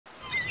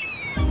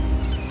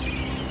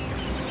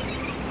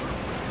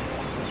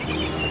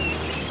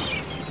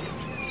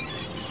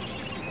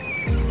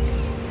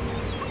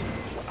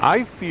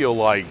I feel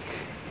like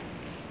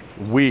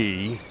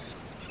we,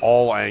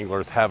 all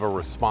anglers, have a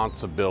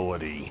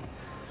responsibility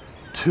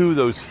to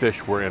those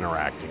fish we're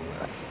interacting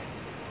with.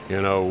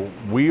 You know,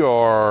 we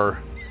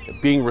are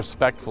being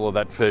respectful of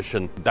that fish,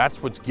 and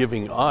that's what's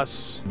giving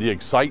us the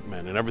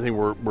excitement and everything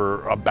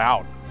we're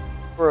about.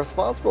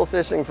 Responsible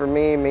fishing for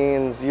me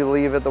means you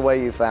leave it the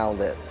way you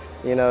found it.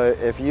 You know,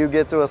 if you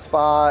get to a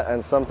spot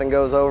and something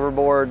goes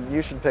overboard,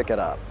 you should pick it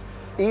up.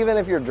 Even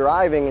if you're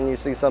driving and you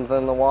see something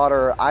in the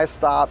water, I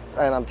stop,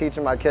 and I'm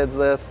teaching my kids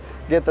this: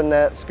 get the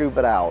net, scoop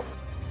it out.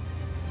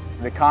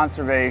 The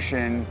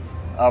conservation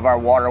of our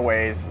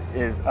waterways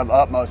is of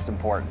utmost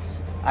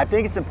importance. I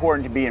think it's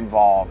important to be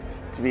involved,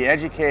 to be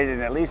educated,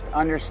 and at least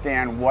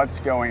understand what's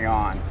going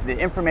on. The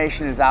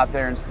information is out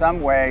there in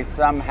some way,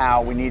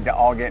 somehow. We need to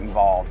all get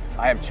involved.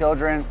 I have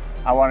children.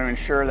 I want to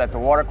ensure that the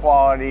water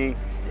quality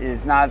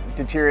is not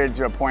deteriorated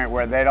to a point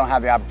where they don't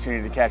have the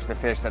opportunity to catch the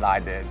fish that I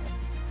did.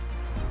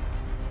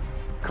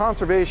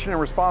 Conservation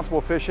and responsible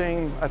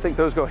fishing, I think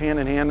those go hand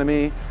in hand to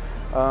me.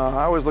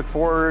 I always look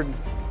forward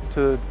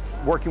to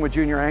working with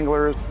junior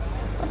anglers.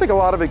 I think a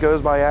lot of it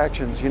goes by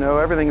actions. You know,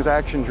 everything is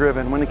action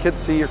driven. When the kids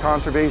see your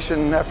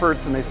conservation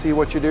efforts and they see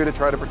what you do to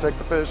try to protect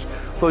the fish,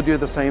 they'll do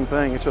the same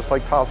thing. It's just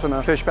like tossing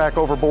a fish back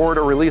overboard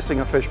or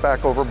releasing a fish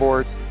back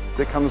overboard.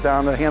 It comes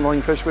down to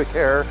handling fish with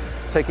care,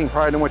 taking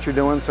pride in what you're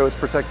doing so it's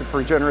protected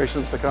for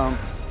generations to come.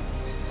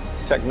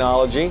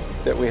 Technology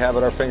that we have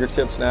at our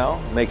fingertips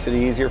now makes it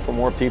easier for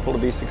more people to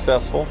be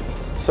successful.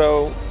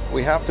 So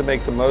we have to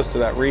make the most of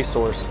that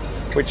resource,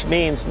 which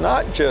means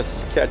not just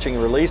catching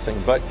and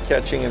releasing, but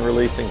catching and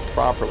releasing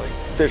properly.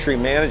 Fishery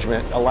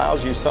management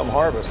allows you some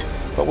harvest,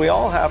 but we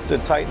all have to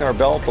tighten our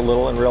belt a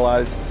little and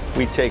realize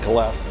we take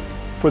less.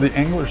 For the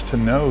anglers to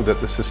know that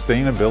the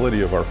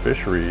sustainability of our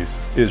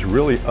fisheries is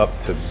really up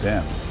to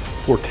them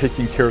for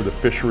taking care of the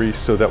fisheries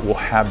so that we'll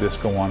have this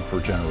go on for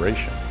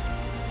generations.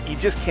 You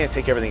just can't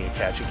take everything you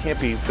catch. You can't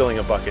be filling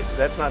a bucket.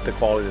 That's not the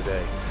quality of the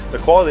day. The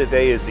quality of the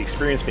day is the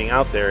experience being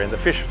out there, and the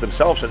fish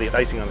themselves are the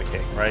icing on the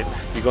cake, right?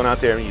 You're going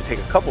out there and you take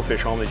a couple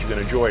fish home that you can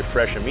enjoy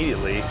fresh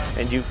immediately,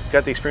 and you've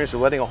got the experience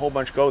of letting a whole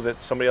bunch go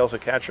that somebody else will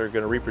catch are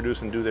going to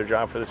reproduce and do their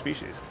job for the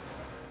species.